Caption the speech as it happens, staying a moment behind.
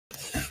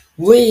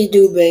What you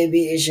do,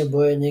 baby? It's your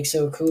boy Nick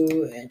So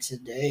Cool, and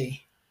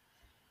today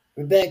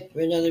we're back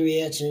with another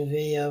reaction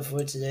video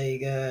for today,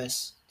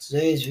 guys.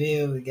 Today's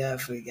video I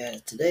got for you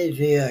guys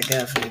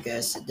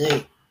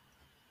today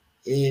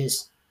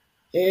is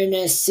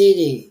Internet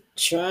City.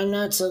 Try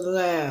not to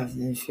laugh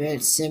and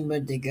fed Simba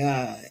the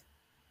God.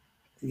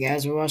 If you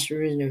guys want to watch the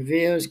original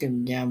video, it's gonna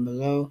be down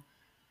below.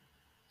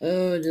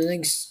 Oh, the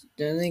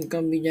link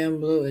gonna be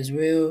down below as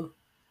well.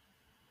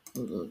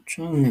 Hold on,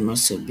 trying to make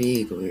myself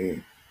big over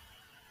here.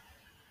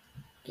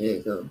 There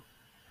you go.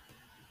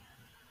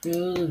 A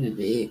little bit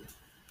big.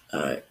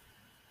 Alright.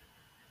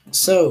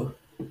 So,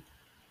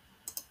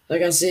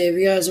 like I said, if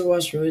you guys are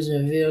watching the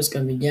original video, it's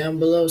gonna be down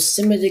below.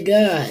 Simba the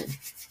God.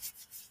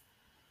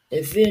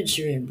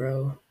 Adventuring,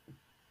 bro.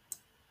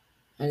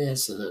 I think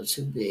that's a little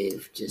too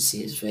big for just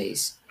see his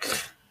face.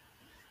 Let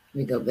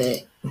me go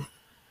back.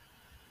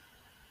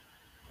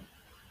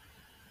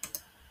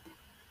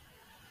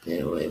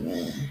 Bear away,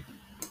 man.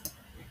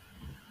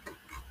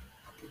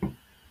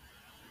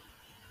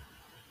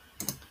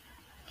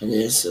 I think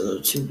it's a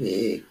little too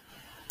big.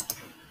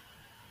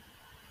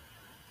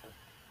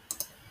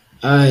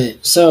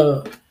 Alright,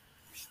 so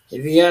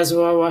if you guys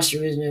want to watch the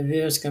original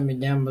video, it's gonna be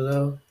down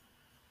below.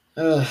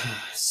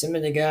 Simba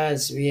the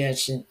God's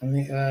reaction.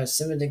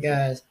 Simba the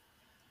God's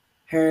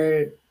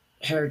her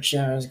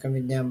channel is gonna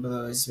be down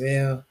below as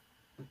well.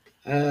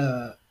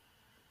 To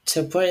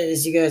the point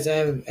is, you guys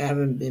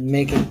haven't been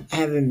making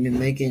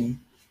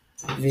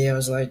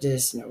videos like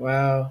this in a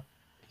while.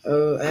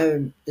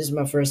 This is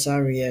my first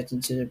time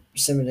reacting to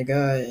some of the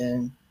guy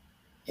and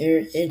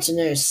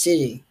Internet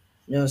City.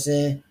 You know what I'm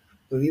saying?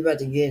 But we about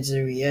to get into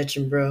the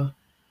reaction, bro.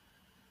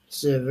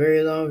 It's a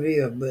very long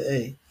video, but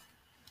hey,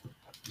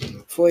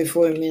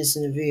 44 minutes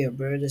in the video,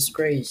 bro. That's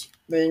crazy.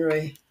 But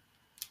anyway,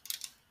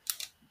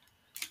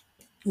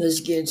 let's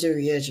get into the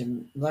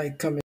reaction. Like,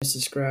 comment,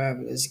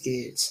 subscribe. Let's get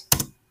it.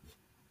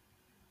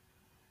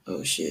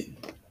 Oh shit.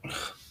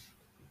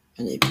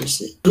 I need to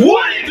push it.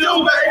 What it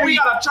do, baby? We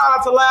gotta try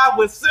not to laugh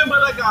with Simba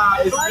the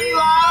God. It's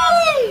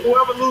live.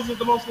 Whoever loses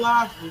the most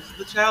lives loses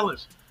the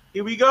challenge.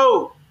 Here we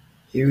go.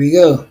 Here we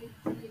go.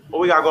 What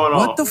we got going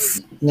on? What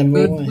the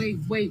Number one.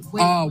 Wait.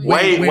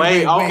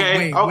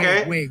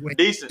 Okay.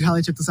 Decent.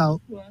 Holly, check this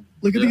out.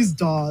 Look at these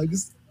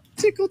dogs.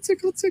 Tickle,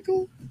 tickle,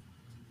 tickle.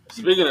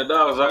 Speaking of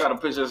dogs, I got a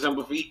picture of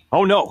Simba feet.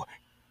 Oh no.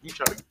 You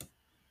try to.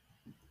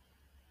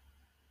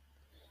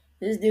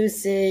 This dude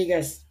said he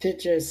got a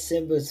picture of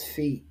Simba's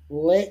feet.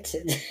 What?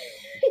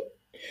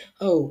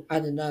 Oh, I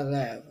did not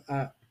laugh.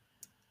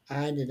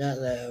 I did not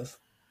laugh.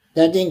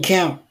 That didn't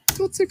count.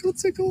 Tickle, tickle,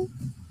 tickle.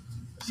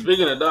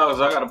 Speaking of dogs,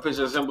 I got a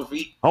picture of Simba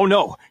feet. Oh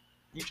no.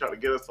 You try to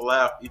get us to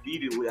laugh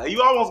immediately.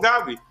 You almost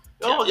got me.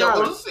 You almost got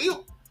me.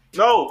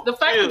 No. The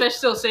fact that they're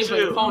still saving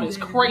your phone is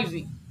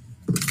crazy.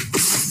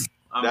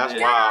 That's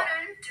wild.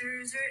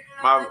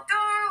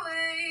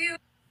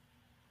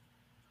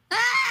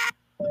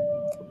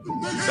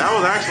 That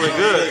was actually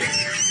good.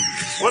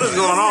 What is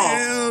going on?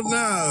 Hell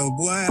no,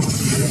 boy.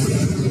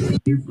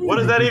 What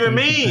does that even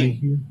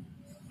mean?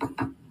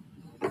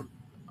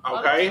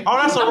 Okay. Oh,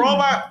 that's a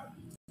robot.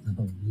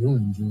 You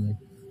enjoy.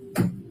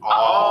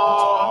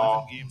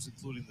 Oh. Games,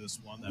 including this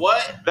one.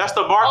 What? That's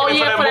the marketing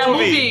for that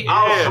movie.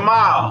 Oh,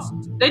 smile.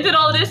 They did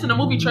all of this in the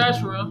movie trash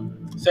for real.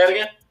 Say it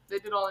again. They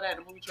did all of that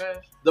in the movie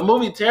trash. The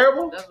movie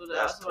terrible? That's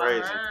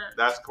crazy. What I heard.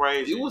 That's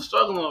crazy. You was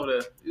struggling over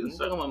there.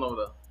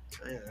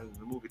 Man,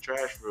 the movie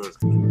trash for us.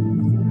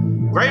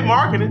 Great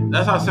marketing.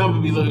 That's how Simba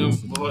be looking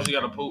before she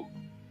got to poop.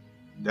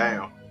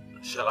 Damn.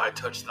 Shall I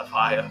touch the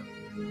fire?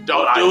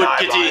 Don't do it,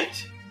 Kitty.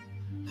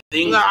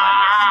 Things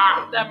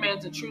That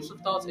man's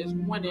intrusive thoughts is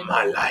winning.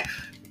 my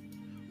life.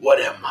 What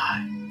am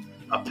I?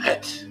 A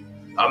pet?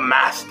 A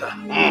master?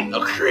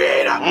 A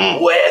creator?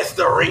 Where's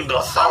the ring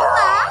of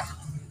sorrow?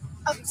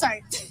 Oh,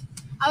 sorry.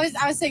 I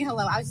was saying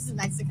hello. I was just in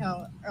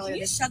Mexico earlier.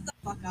 You shut the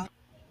fuck up.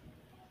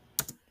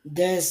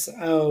 That's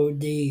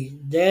OD.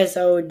 That's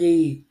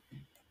OD.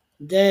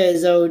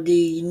 That's OD.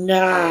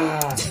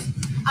 Nah.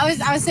 I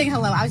was saying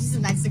hello. I was just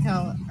in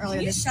Mexico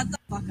earlier. You shut the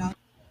fuck up.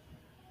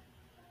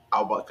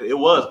 It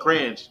was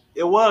cringe.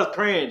 It was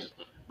cringe.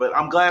 But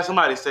I'm glad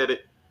somebody said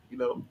it. You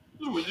know.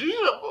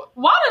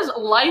 Why does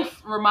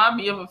life remind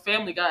me of a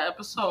Family Guy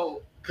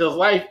episode? Because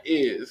life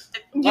is.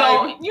 Yo,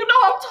 you know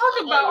what I'm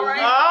talking about,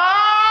 right?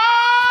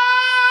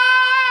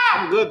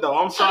 I'm good though.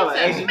 I'm solid.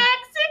 It's in Mexico.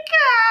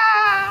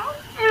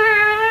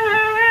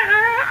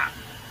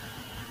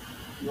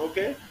 You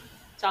okay?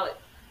 Solid.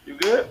 You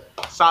good?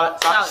 Solid.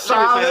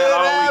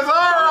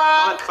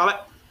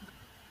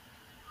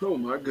 Oh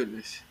my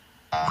goodness.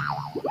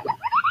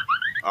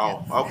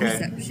 Oh, okay.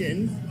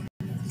 Reception.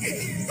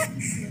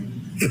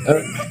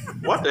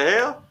 What the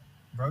hell?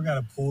 Bro got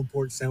a pulled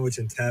pork sandwich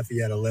and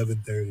taffy at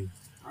 11:30.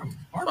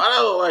 Why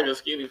that look like a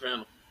skinny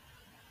phantom?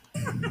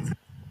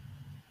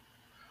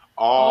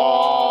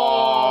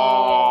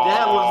 Oh,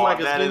 That looks like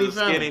a that skinny is a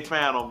skinny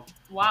phantom.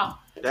 Wow.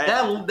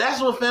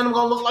 That's what Phantom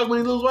gonna look like when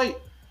he lose weight.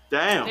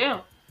 Damn.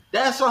 Damn.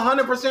 That's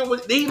 100%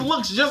 what he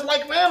looks just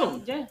like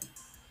Phantom. Yeah.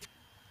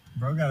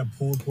 Bro got a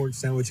pulled pork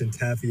sandwich and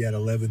taffy at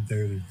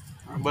 11:30.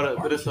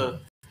 But it's a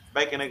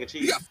bacon, egg, and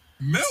cheese.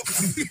 Milk.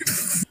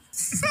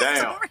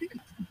 Damn.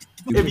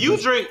 If you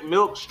drink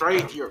milk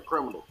straight, you're a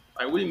criminal.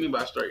 Like, what do you mean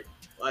by straight?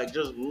 Like,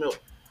 just milk.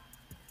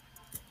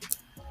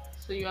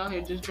 So you out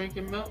here just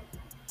drinking milk?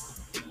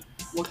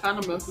 What kind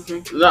of milk you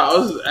drinking? No, I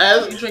was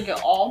asking. You drinking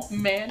all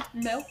man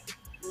milk?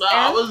 No,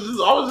 I was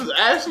just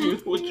asking you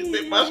what you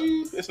think by.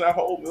 It's not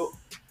whole milk.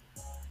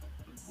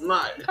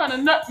 Nah. What kind of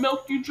nut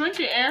milk you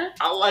drinking, Aaron?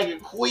 I like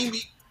it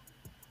creamy.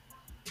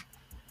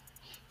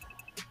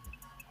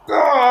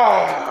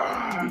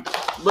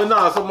 But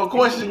no, so my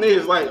question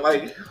is like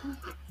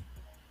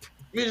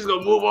we just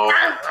gonna move on.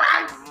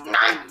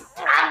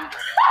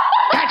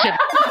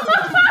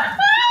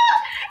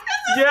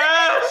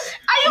 Yes.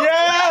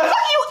 Yes.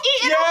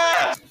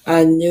 Yes.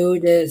 I knew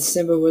that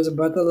Simba was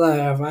about to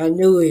laugh. I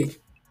knew it.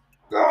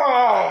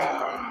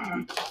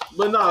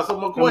 But no, so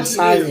my I'm question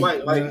silent. is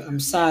like I'm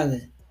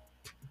silent.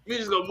 we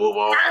just gonna move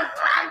on.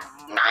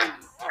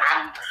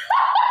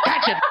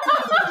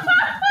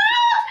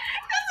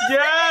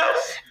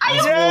 Yes.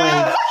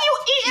 Yes.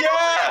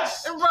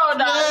 Yes. Bro,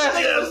 no,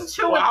 Yes.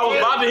 Well, I was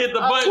about to hit the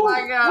button. Oh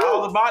my God. I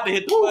was about to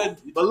hit the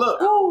button. But look,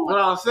 what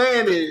I'm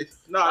saying is,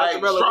 no, like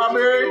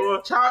strawberry,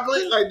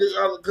 chocolate, like this,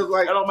 cause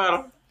like that don't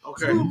matter.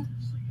 Okay.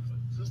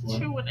 Just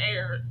chewing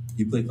Aaron.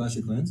 You play Clash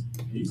of Clans?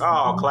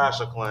 Oh, Clash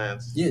of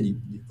Clans. Yeah, you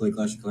play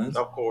Clash of Clans?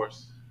 Of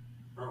course.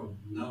 Bro,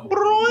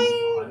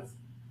 no.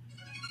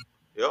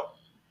 Yep.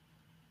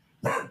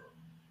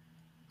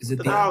 Is it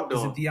The dog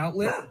doing? Is it the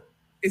outlet?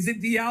 Is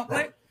it the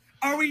outlet?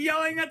 Are we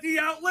yelling at the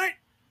outlet?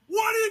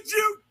 What did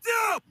you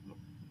do?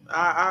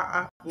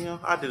 I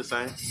did the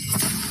same. I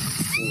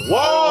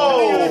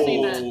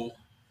seen that. Whoa!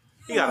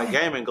 He got a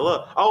gaming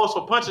glove. Oh, it's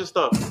for punching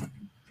stuff.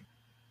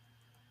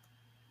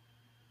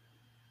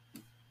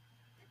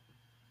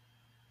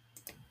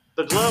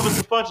 The glove is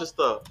for punching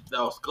stuff.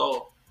 That was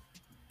Skull.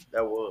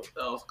 That was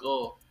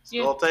Skull.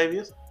 Skull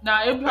Tavius.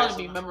 Nah, it'd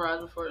probably be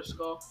memorized before the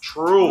skull.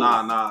 True.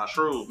 Nah.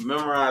 True.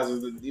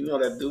 Memorizes the, you know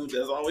that dude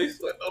that's always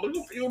sweating on the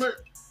computer?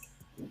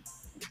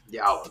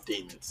 Y'all are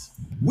demons.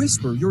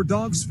 Whisper your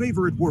dog's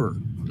favorite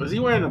word. Was he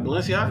wearing a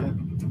Balenciaga?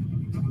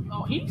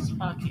 Oh,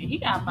 he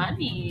got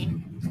money.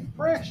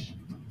 Fresh.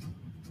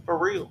 For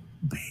real.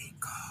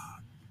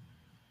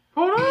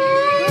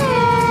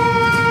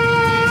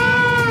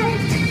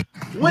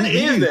 What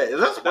is that? Is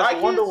that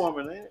That's Wonder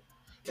Woman, ain't it?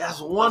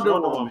 That's Wonder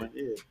Woman.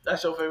 Yeah.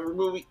 That's your favorite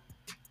movie?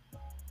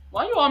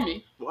 Why you on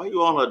me? Why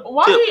you on a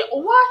Why tip? he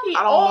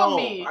I don't on know.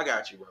 me? I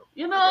got you, bro.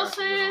 You know I what I'm got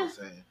you, you know saying? what I'm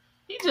saying?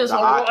 He just The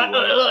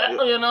hockey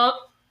one. you know.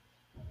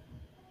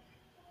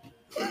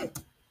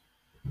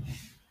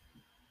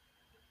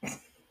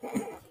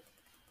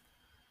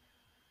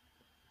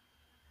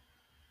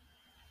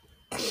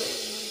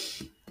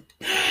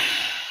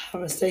 I'm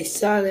gonna stay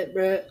silent,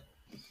 bro.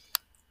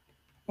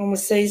 I'm gonna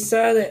stay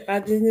silent. I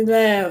didn't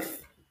laugh.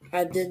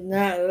 I did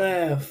not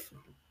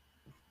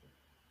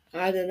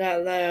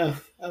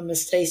laugh. I'm gonna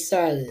stay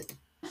silent.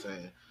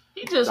 Saying.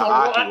 He just The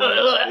hockey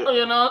one.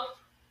 you know.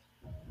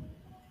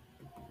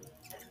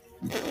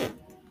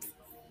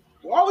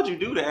 Why would you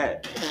do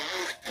that?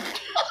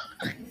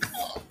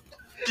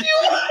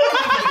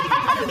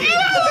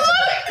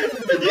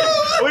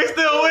 We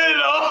still winning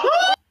though.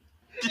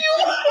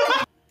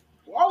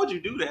 Why would you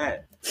do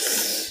that?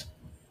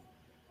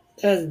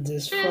 That's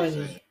just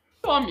funny.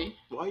 On me.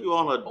 Why you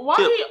on a Why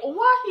tip? he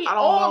I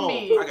don't on know.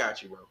 me? I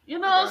got you, bro. You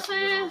know I what I'm got you,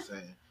 you know saying? what I'm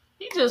saying?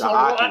 He just The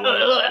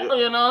hockey one.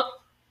 you know.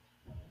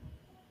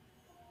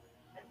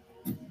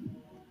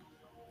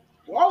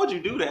 Why would you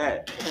do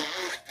that?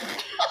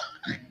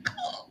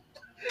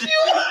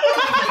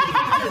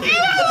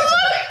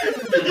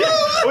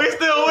 We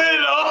still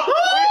winning though.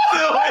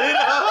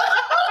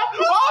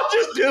 Why would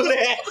you do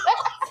that?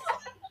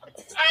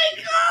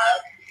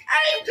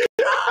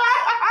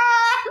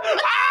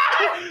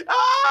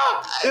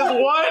 It's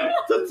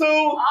 1-2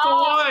 to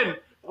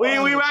 1. We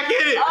back in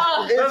it.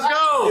 Let's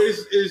go.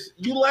 Is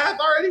you laughed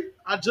already?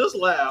 I just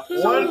laughed.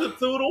 1-2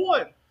 to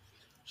 1.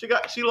 She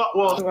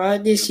lost. Why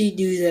did she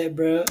do that,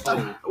 bro?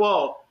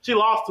 Well, she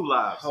lost 2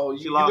 lives. Oh,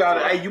 she you lost. got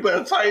it. Hey, you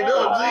better tighten up, G.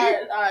 All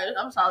right.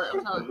 I'm sorry.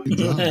 No, I don't want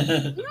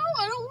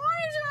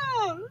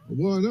to.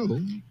 Well, I know.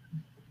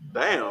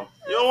 Damn.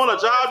 You don't want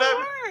a job,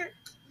 David?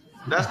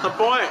 That's the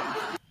point.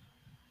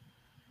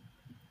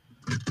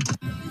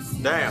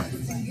 Damn.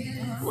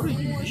 What are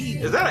you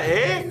eating? Is that an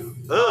egg?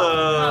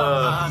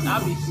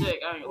 I'll be sick.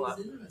 I ain't gonna lie.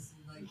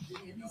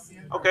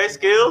 Okay,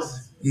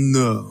 skills.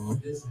 No.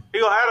 He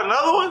gonna add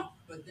another one?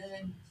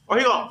 Or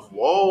he gonna...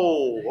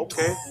 Whoa,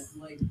 okay.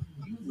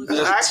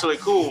 That's actually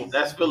cool.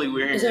 That's Philly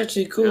we're It's here.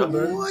 actually cool, Yeah.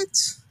 bro.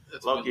 What?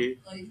 Low-key.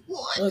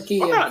 Lucky,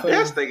 What kind of yeah,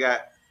 desk they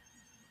got?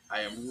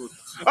 I am rude.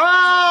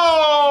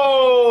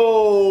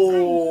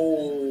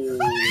 Oh!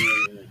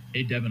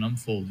 Hey, Devin, I'm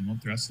full. Do you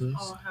want the rest of this?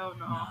 Oh hell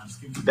no.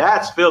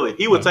 That's Philly.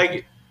 He would take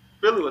it.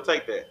 Philly would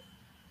take that.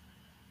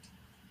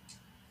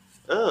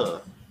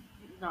 Ugh.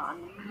 Nah,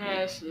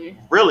 nasty.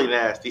 Really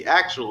nasty.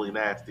 Actually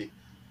nasty.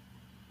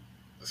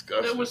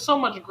 Disgusting. There was so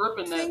much grip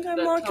in that. I think I'm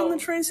that locked in toe. the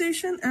train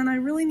station, and I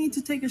really need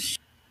to take a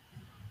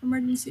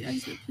emergency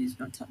exit. Please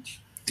don't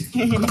touch.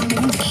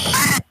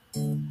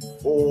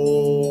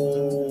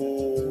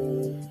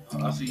 Oh,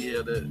 I see.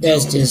 Yeah,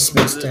 That's just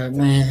messed up,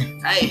 man.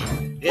 Hey,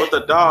 What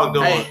the dog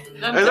doing? Hey,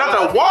 Is that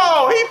the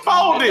wall? He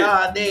folded.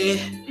 God, there.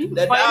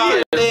 That Fight.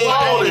 dog He is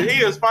folded. He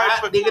is fighting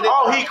for. Nigga,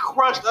 Oh, he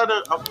crushed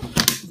under.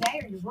 Today,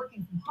 or you're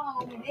working from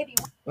home, and maybe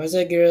Why's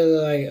that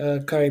girl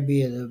like Cardi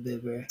B a little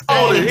bit, bro?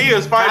 Folded. He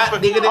is fighting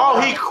for.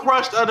 Oh, he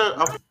crushed under.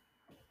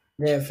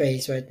 That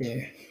face right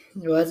there.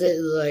 Was it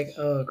like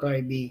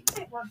Cardi B?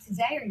 at work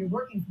today, or you're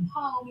working from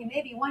home, you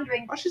may be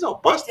wondering, Oh, she's so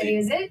what day busty.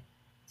 is it?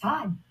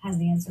 Todd has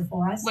the answer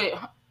for us. Wait,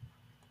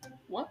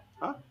 what?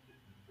 Huh?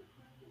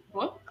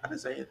 What? I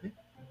didn't say anything.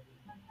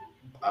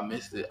 I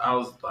missed it. I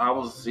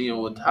was seeing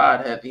what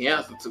Todd had the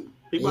answer to.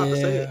 He about to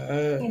say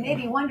it. You may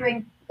be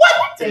wondering,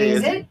 what day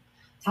is it?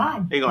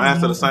 Todd. He gonna has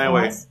answer the same for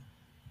way. us.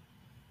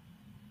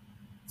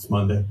 It's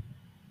Monday.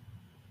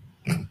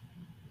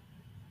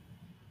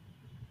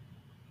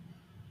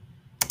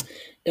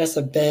 That's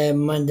a bad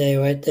Monday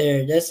right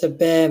there. That's a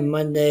bad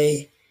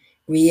Monday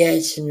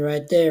reaction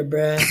right there,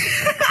 bruh.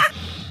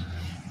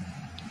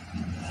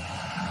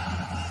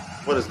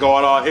 What is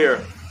going on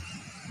here?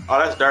 Oh,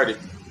 that's dirty.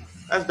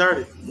 That's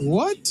dirty.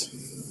 What?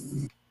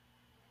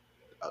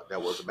 Oh, that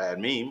was a bad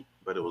meme,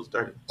 but it was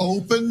dirty.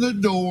 Open the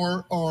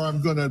door or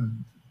I'm going to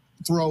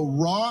throw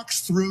rocks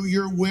through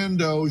your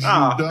windows, you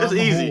dumb it's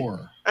easy.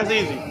 whore. That's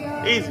easy.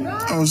 Easy.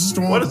 Oh, is this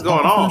the one What with is the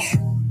going on?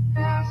 pufferfish?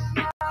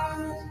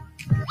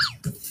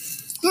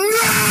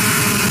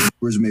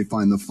 Viewers may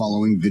find the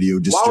following video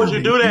Why disturbing. would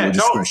you do that? Your No,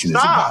 discretion is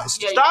stop.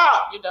 advised. Yeah,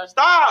 Stop. You're done.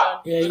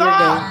 Stop. Yeah, you're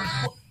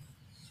Stop.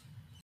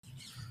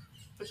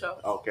 For sure.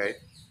 Okay.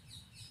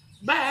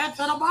 Bad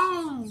to the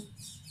bone.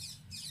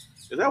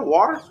 Is that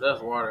water?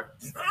 That's water.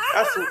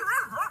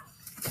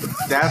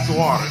 That's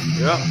water.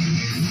 Yep.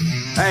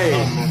 Hey,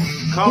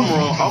 come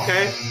room.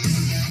 Okay.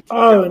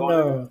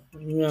 Oh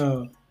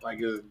no. Like,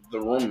 is the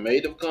room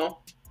made of cum?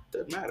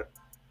 Doesn't matter.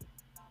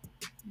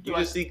 You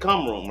just see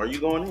cum room. Are you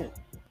going in?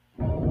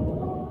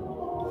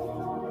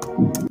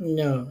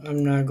 No,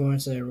 I'm not going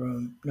to that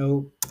room.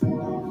 Nope. No.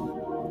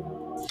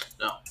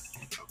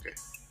 Okay.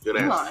 Good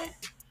I'm answer. lying.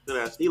 Good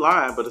answer. He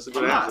lying, but it's a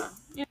good I'm answer. lying.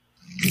 Yeah.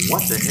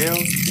 What the hell?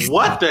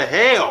 What the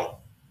hell?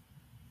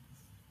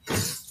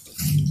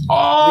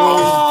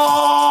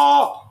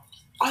 Oh!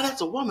 Oh,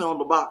 that's a woman on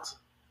the box.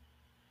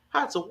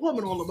 That's a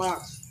woman on the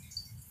box.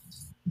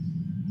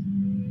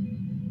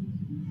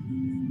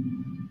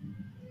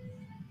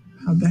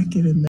 How'd that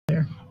get in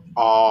there?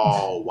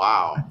 Oh,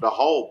 wow. The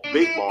whole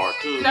big bar,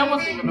 too. That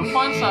wasn't even a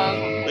fun size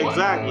one. What?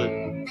 Exactly.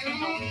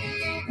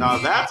 Now,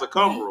 that's a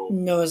cum rule.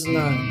 No, it's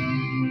not.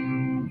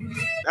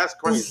 That's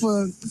crazy.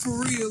 For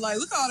real, like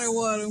look at all that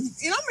water, and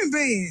I'm in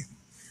bed.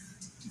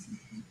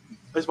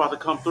 It's about to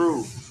come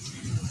through.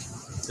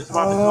 It's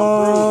about to come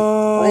through.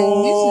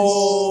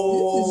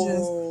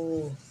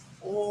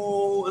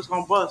 Oh, it's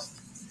gonna bust.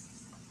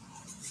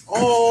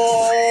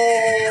 Oh,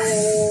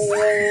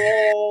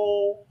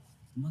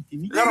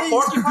 is that a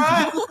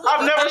porcupine?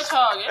 I've never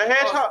Hedgehog. a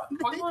hedgehog.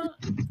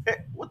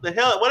 What the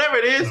hell? Whatever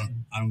it is.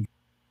 I don't.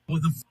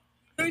 What the f?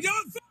 Are you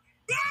doing?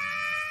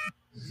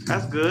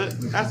 That's good.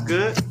 That's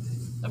good.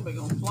 That big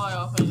gonna fly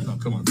off. Ain't it? Oh,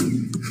 come on.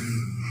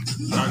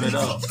 Turn it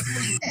up.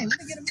 Hey, let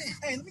me get a minute.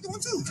 Hey, let me get one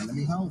too. Let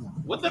me hold one.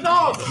 What the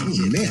dog doing?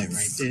 Ooh, man,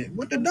 right there.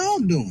 What the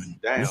dog doing?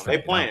 Damn, they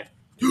playing.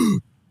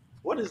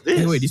 What is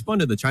this? 喂，你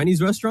spawned at the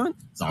Chinese restaurant？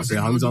早些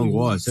航上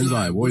我，现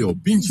在我有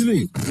冰淇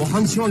淋，我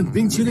很喜欢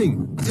冰淇淋，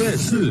这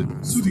是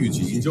速度与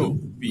激情就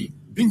比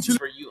冰淇淋。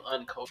 For you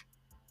uncultured,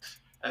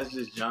 that's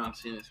just John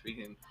Cena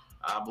speaking,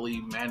 I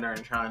believe,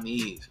 Mandarin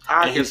Chinese.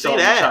 I And can he see saw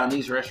that. a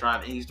Chinese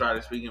restaurant and he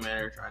started speaking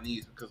Mandarin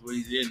Chinese because what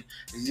he's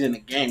in a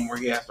game where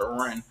he has to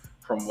run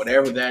from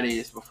whatever that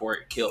is before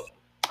it kills him.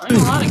 I ain't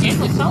gonna lie, the game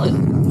looks solid.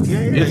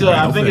 It's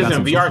I think it's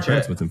in VR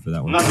chat. with him for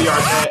that one. Not VR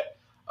chat.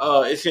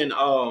 It's in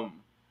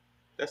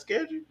That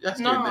scared you? That's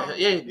No.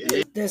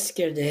 yeah. That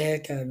scared the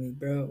heck out of me,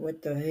 bro.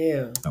 What the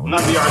hell?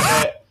 Not VR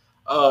chat.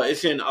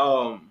 It's in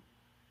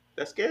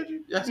That scared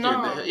you? That's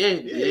No. yeah.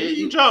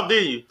 You jumped,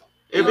 didn't you?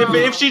 No.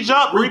 If she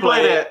jumped,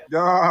 replay that.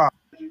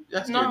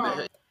 That's No.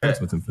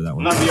 with him for that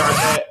one. Not VR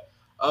chat.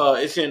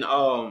 It's in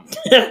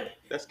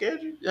That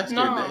scared you? That's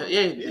No.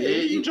 Yeah,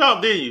 you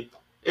jumped, didn't you?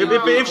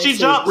 No. If she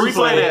jumped,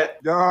 replay that.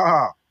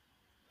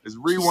 It's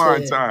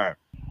rewind time.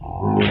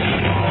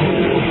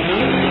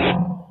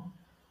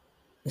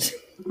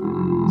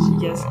 She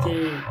got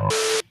scared.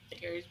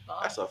 Harry's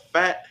boss. That's a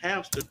fat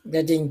hamster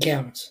That didn't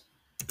count.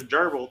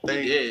 gerbil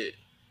thing. dead.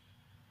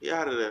 He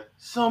out of there.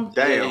 Damn,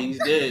 Damn. he's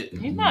dead.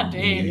 He's not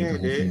dead. Yeah, he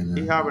did.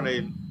 He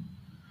hibernated.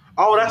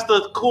 Oh, that's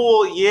the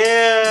cool.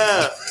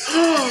 Yeah.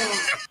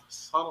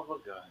 Son of a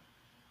gun.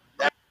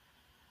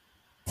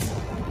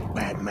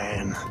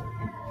 Batman,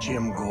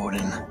 Jim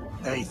Gordon,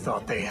 they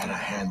thought they had a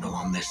handle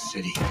on this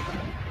city.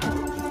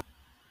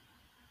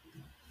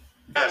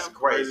 That's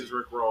crazy. Greatest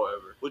Rick Roll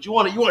ever. What you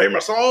want to hear my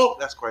song?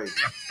 That's crazy.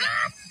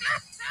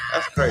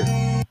 That's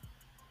crazy.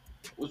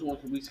 Which one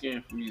can we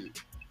scan for music?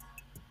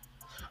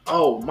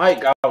 Oh,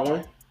 Mike got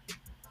one.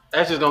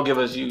 That's just gonna give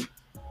us you.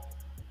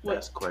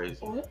 That's crazy.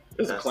 What?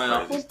 It's a That's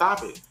clown. crazy.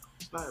 Stop it.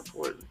 It's not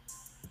important.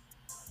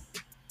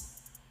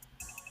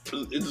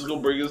 It's just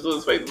gonna bring us to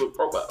his Facebook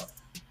profile.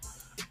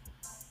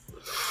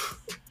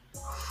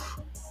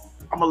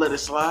 I'm gonna let it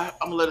slide.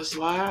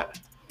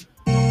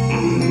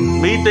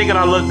 Me thinking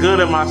I look good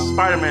in my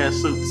Spider-Man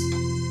suits.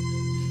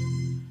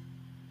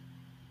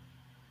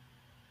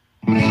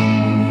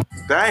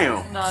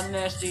 Damn. Nah,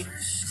 nasty.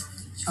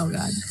 Oh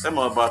God. That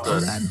mother about to.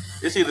 Oh God.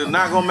 It's either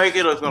not gonna make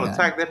it or it's gonna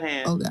attack that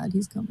hand. Oh God,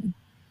 he's coming.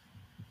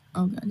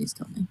 Oh God, he's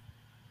coming.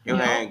 Your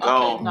hand Okay,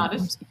 gone. nah,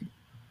 this.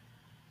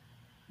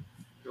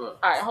 All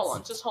right, hold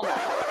on. Just hold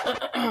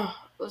on.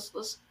 let's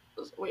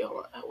wait.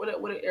 Hold on.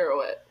 Where the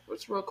arrow at?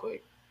 It's real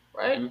quick,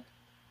 right? Mm-hmm.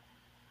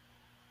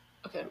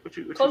 Okay.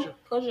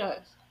 Close your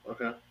eyes.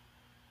 Okay.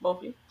 Both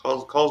of you.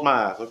 Close my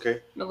eyes.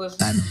 Okay. No,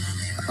 listen.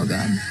 Oh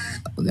God.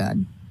 Oh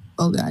God.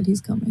 Oh God,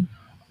 he's coming.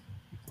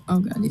 Oh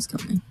God, he's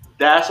coming.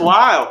 That's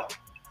wild.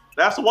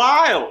 That's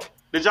wild.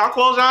 Did y'all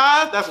close your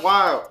eyes? That's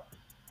wild.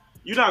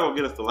 You're not gonna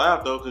get us to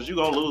laugh though, because you're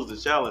gonna lose the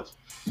challenge.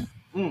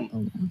 Mm.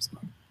 Oh God, I'm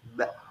scared.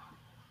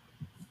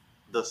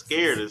 The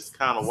scared is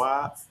kind of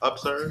wild,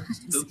 absurd.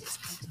 This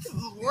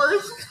is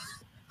worse.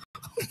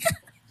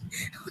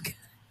 Okay.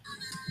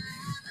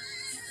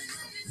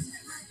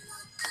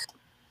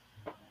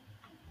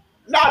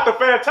 Not the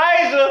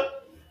Fantasia.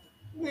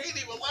 We ain't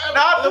even laughing.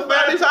 Not the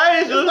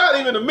Fantasia. It's not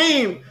even a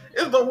meme.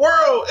 It's the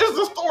world. It's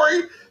the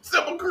story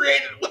Simba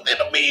created within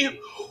a meme.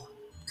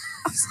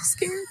 I'm so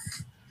scared.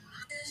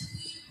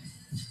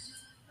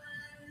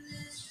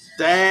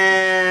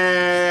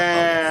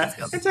 Damn.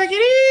 And take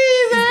it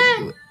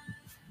easy.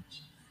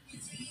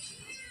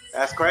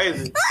 That's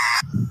crazy.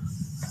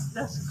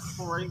 That's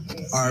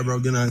crazy. All right, bro.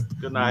 Good night.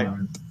 Good night.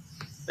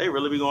 They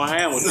really be going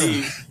ham with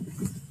these.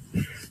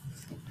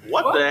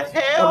 What the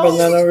hell? I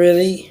bet not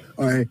really.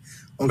 All right.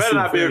 It better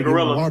not be a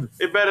gorilla.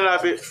 It better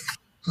not be.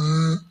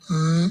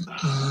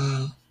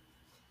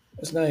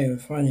 It's not even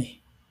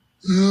funny.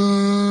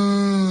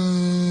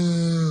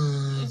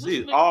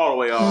 She's all the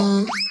way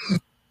off.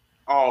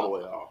 All the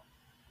way off.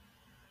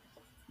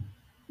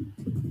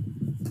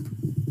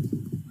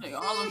 Nigga,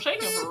 all I'm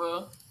shaking for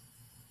real.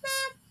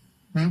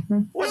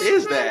 What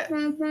is that?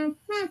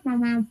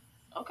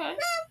 Okay.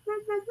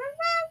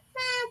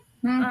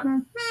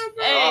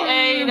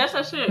 Hey, that's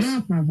that shit.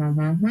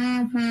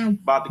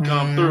 About to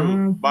come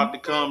through. About to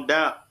come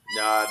down.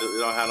 Nah, it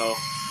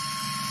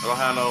don't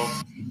have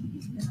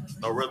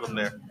no rhythm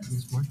there.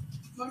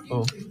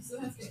 Oh,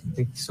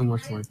 thank you so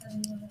much, Mark.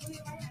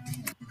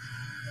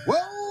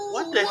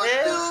 What the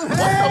hell?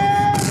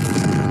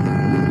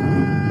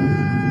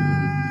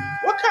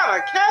 What kind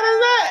of cat is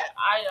that?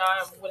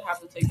 I would have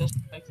to take this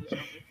back to the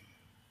shelter.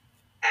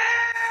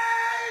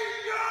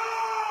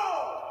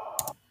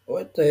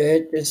 What the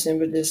heck did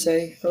Simba just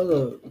say? Hold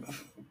up.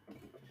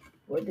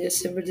 What did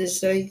Simba just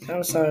say?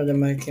 I'm sorry that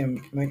my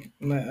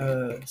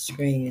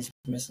screen is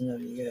messing up,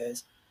 you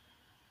guys.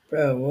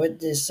 Bro, what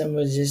did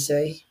Simba just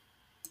say?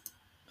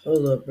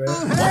 Hold up, bro.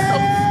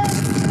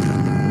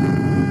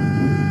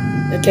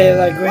 Okay,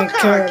 like Green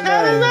Carrot.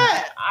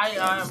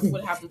 I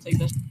would have to take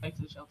this back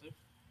to the shelter.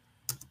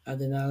 I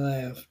did not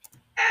laugh.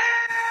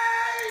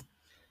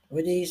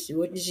 What did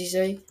she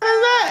say?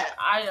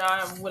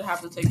 I would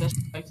have to take this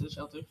back to the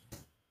shelter.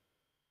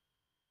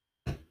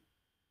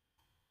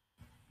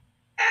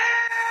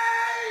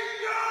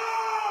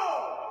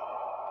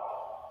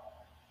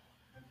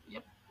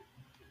 Yep.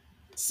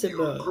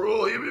 Simba.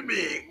 Cruel human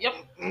being. Yep.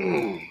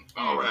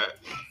 All right.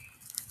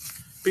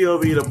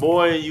 POV, the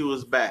boy and you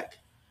was back.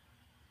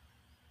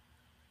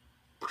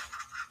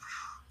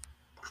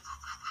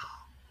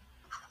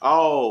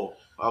 Oh,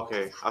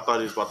 okay. I thought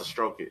he was about to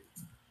stroke it.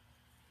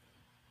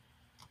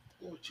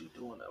 What you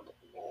doing, little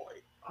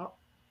boy?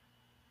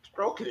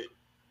 Stroke it.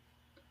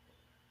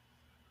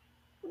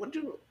 What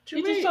you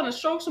You just trying to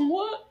stroke some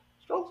wood?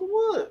 Stroke some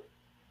wood.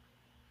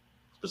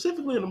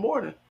 Specifically in the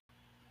morning.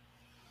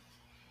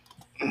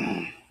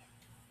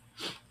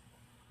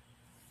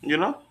 You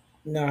know?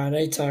 Nah,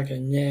 they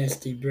talking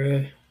nasty,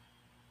 bruh.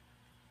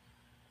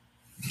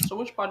 So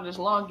which part of this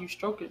log you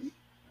stroking?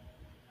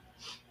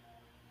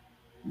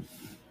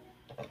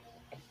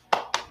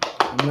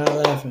 I'm not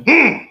laughing.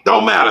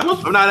 Don't matter.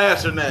 I'm not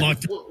answering that.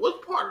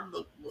 What part of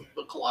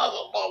the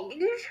closet log did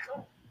you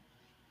stroke?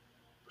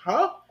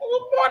 Huh?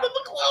 What part of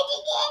the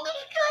closet log did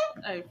you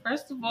stroke? Hey,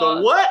 first of all,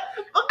 The what?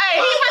 Hey,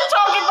 he been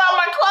talking about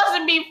my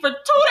closet meat for 2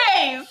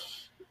 days.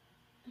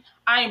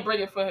 I ain't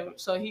bringing for him,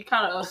 so he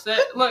kind of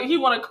upset. Look, he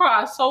want to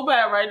cry so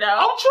bad right now.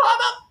 I'm trying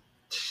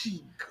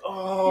to.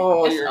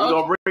 Oh, It's you okay.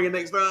 gonna bring it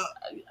next time?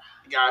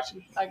 Got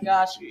you. I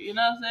got you. You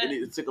know what I'm You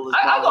saying? need to tickle his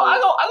I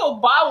go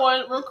buy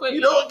one real quick. You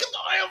know what? Get the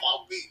hands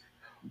off me.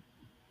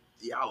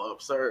 Y'all are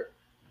absurd.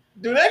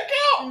 Do that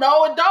count?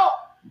 No, it don't.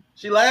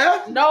 She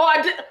laughed? No,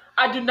 I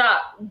do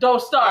not.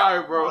 Don't start. All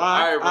right, bro. All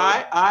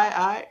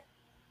right.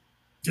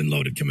 Get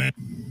loaded, command.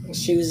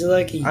 She was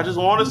lucky. I just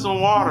wanted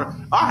some water.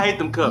 I hate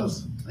them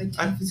cups.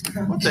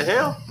 What the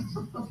hell?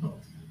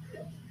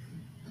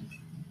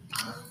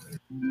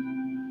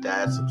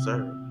 That's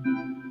absurd.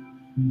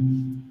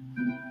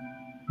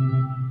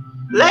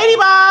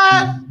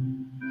 Ladybug!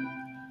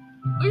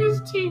 Look at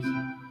his teeth.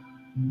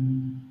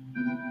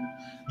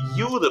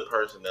 you the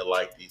person that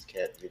liked these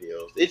cat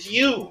videos. It's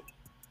you.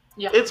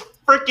 Yeah. It's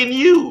freaking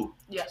you.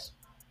 Yes.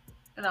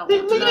 And I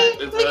Look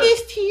at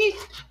his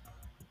teeth.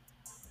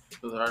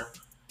 It's her.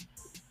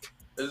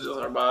 It's just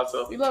her by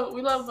herself. We love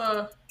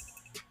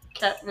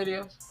cat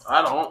videos.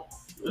 I don't.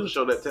 We'll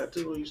show that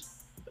tattoo.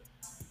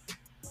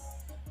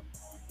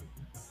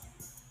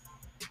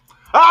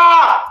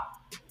 Ah!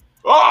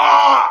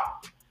 Ah!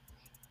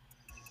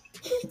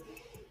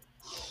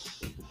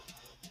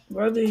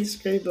 Why do you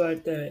scream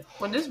like that?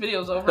 When this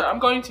video's over, I'm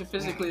going to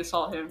physically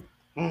assault him.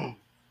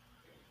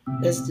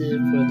 That's still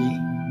funny.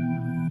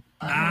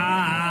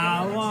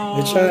 I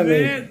They're trying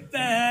to want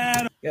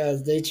that.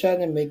 guys, they trying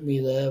to make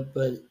me laugh,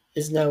 but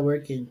it's not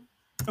working.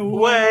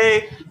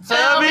 Wait,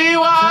 tell me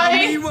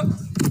why.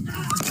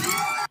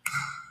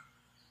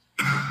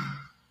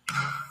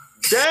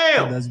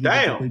 Damn. Oh,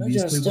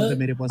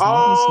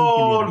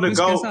 the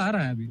goat.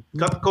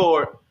 Cut the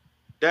cord.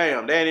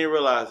 Damn, they didn't even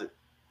realize it.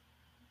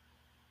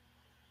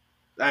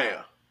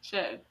 Damn.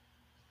 Chad.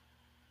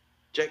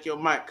 Check your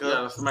mic, cuz.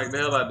 Yeah, smack the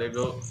hell out that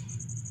goat.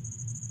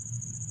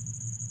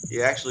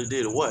 He actually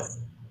did what?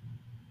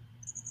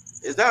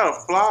 Is that a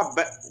fly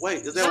back?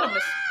 Wait, is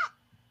that?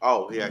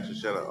 Oh, he actually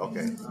shut up.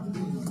 Okay.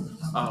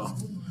 Oh.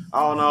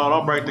 Oh no!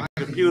 Don't break the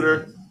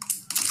computer.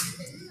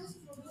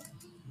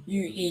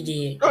 You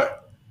idiot.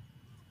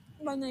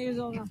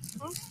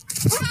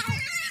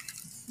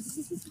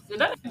 Did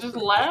that just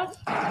laugh?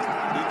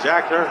 He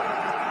jacked her.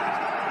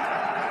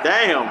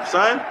 Damn,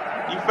 son.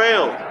 You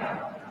failed.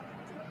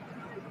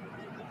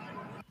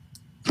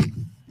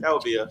 That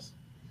would be us.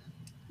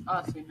 Oh,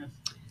 I've seen this.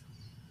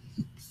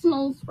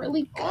 Smells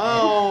really good.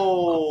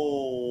 Oh.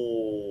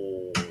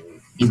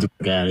 Get the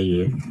fuck out of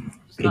here.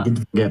 Okay, get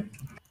the fuck up.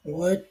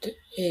 What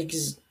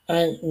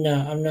no,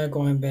 I'm not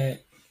going back.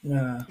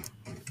 Nah.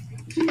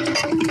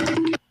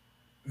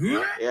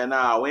 Yeah,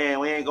 nah, we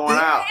ain't going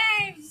out.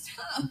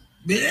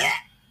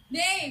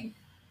 Dave!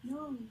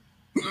 No.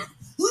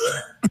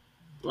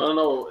 Well,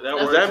 no, that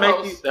Does works. that make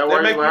you? That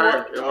make you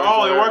work?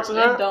 Oh, it works with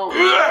her. It don't.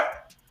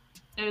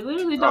 It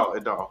literally don't. Oh,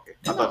 it don't. Okay.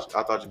 I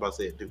thought you about to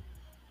say it too.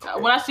 Okay.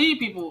 When I see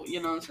people,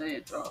 you know what I'm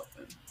saying, throw up.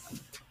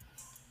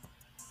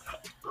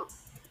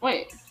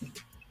 Wait.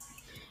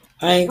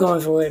 I ain't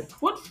going for it.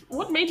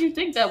 What made you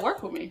think that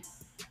worked with me?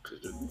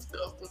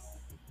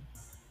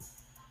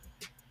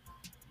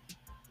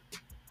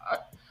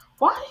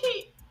 Why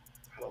he?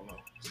 I don't know.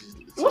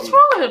 What's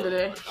wrong with him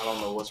today? I don't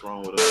know what's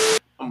wrong with her.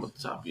 I'm gonna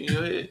chop you in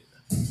your head.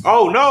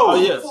 Oh no! Oh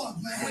yes.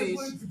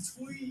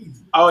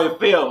 Oh, it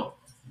fell.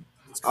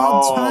 It's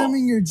called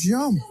timing your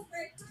jump.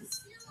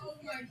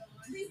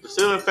 The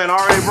ceiling fan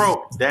already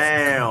broke.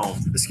 Damn.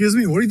 Excuse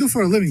me, what do you do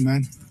for a living,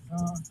 man?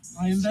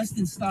 I invest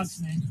in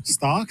stocks, man.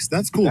 Stocks?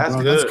 That's cool, That's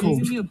bro. good. That's cool.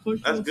 Give me a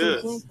push. That's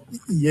good.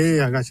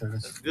 Yeah, I got you.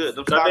 That's good.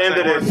 Them Cut the end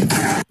of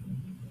this.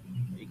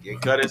 He can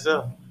cut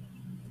himself.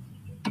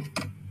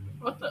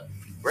 What the?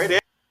 Great.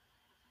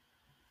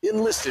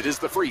 Enlisted is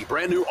the free,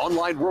 brand new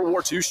online World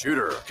War II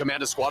shooter.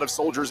 Command a squad of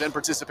soldiers and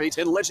participate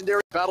in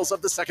legendary battles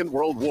of the Second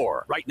World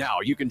War. Right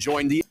now, you can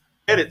join the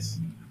edits.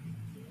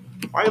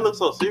 Why you look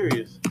so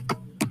serious?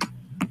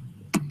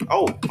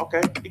 Oh,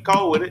 okay. He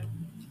cold with it.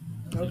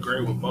 That's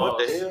great with balls.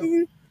 What the hell?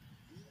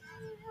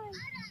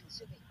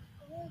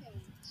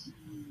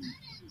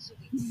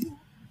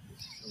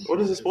 What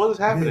is this? What is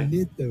happening? I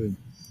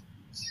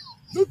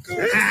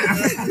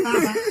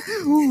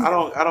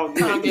don't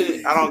get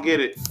it. I don't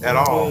get it at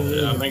all.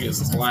 Yeah, I think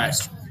it's black.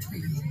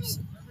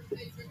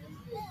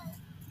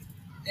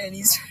 And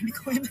he's trying to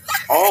go in.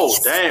 Oh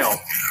damn!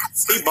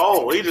 He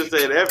bold. He just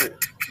said everything.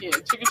 Yeah,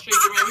 chicken street.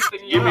 Give me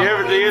everything. Give me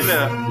everything in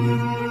there.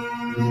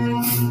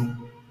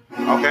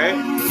 Okay.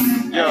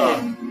 Yeah.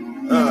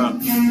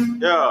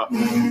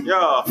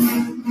 Yeah.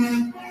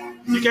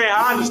 You can't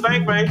hide the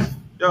stank face.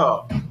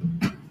 Yeah.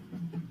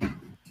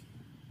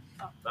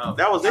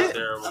 That was it.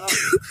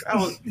 That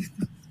was.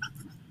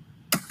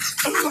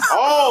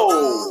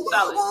 Oh.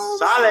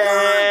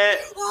 Solid.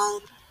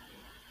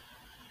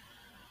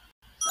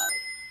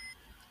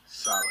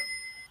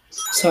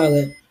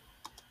 Solid.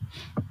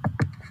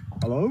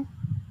 Hello?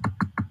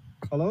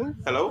 Hello?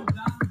 Hello?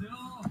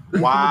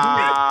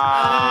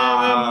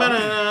 Wow.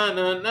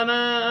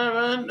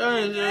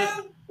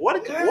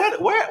 What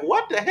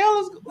the hell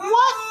is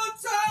what?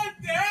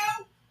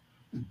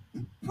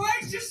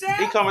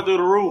 He coming through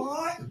the roof.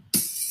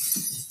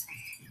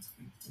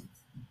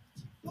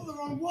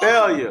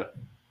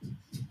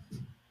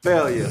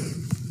 Failure.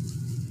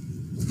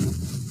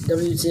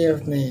 WTF,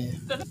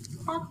 man.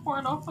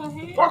 Popcorn off my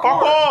head.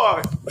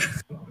 Popcorn.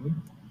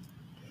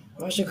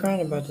 Why is she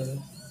crying about that?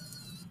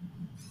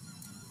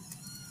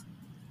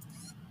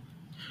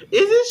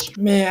 Is it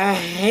Man, I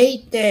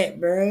hate that,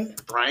 bro.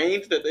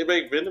 strange that they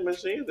make vending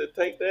machines that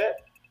take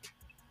that?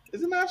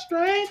 Isn't that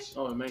strange?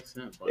 Oh, it makes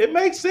sense. Michael. It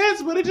makes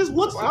sense, but it just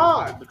looks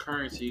odd. The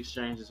currency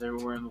exchanges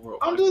everywhere in the world.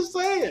 I'm just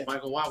saying.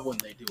 Michael, why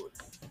wouldn't they do it?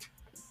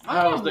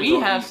 Why don't we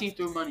have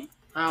see-through money?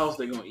 How else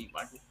they gonna eat,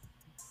 Michael?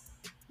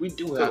 We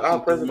do Because have our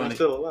see-through president's money.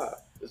 still alive.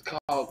 It's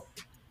called.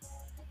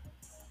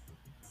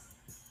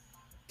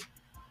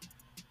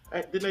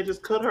 Hey, didn't they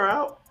just cut her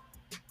out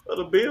of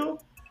the bill.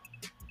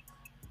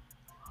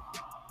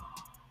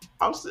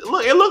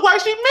 Look, it looked like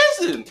she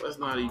missing. That's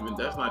not even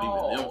them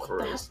for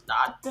real. That's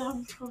not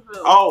them for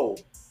real. Oh.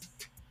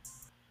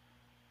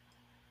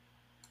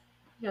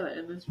 You gotta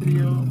end this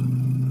video.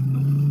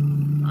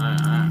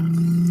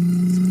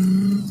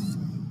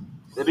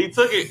 And he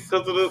took it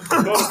because of the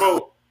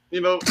motorboat.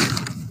 You know.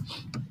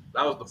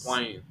 That was the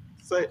plane.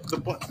 Say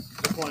the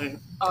plane.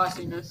 Oh, I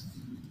seen this.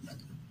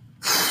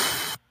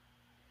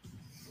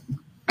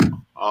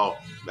 Oh,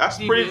 that's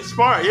pretty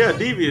smart. Yeah,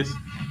 devious.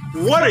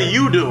 What are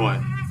you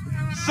doing,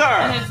 sir?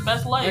 And his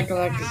best leg. Sir,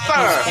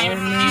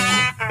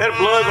 that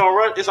blood gonna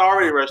rush. It's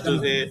already rushed to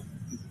his head.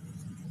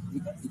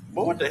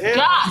 But what the hell?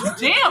 God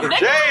damn, nigga.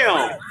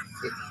 Damn.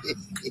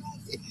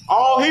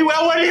 Oh, he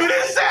wasn't even in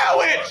a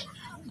sandwich.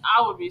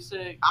 I would be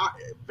sick.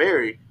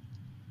 Very.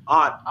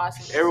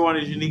 Everyone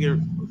is unique.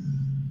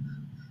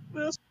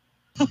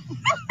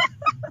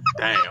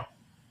 Damn.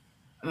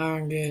 I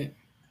don't get it.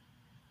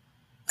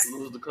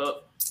 Lose the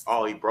cup.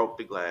 Oh, he broke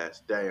the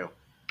glass. Damn.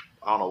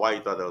 I don't know why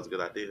you thought that was a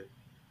good idea.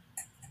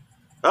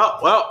 Oh,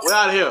 well, we're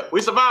out of here.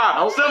 We survived.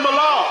 Nope. Simba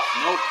lost.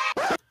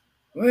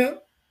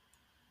 Nope.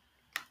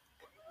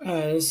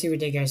 Well, let's see what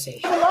they got to say.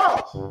 Simba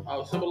lost.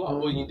 Oh, Simba lost.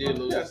 Well, you did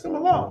lose. Yeah, Simba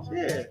lost.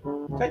 Yeah.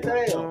 Take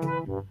that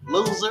L.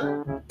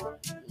 Loser.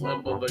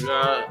 Simba the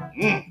God.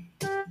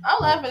 I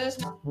laugh at this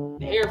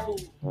hair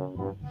food.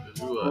 You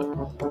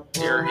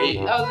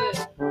airhead. That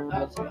was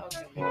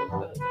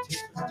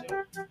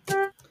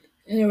it.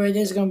 Anyway,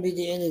 this is going to be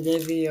the end of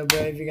that video, bro.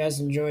 If you guys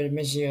enjoyed it,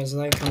 make sure you guys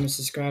like, comment,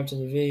 subscribe to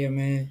the video,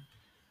 man.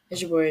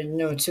 It's your boy,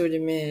 Tootie,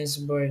 man. It's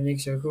your boy,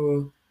 Nick So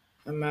Cool.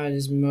 I'm out of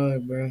this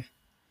mug, bro.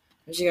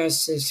 Make sure you guys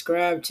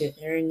subscribe to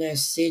Internet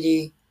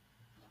City.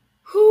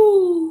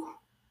 Whoo!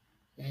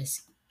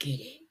 Let's get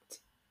it.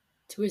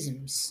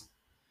 Twisms.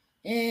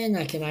 And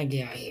I cannot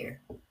get out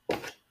here.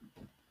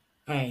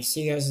 Alright,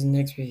 see you guys in the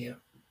next video.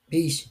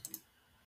 Peace.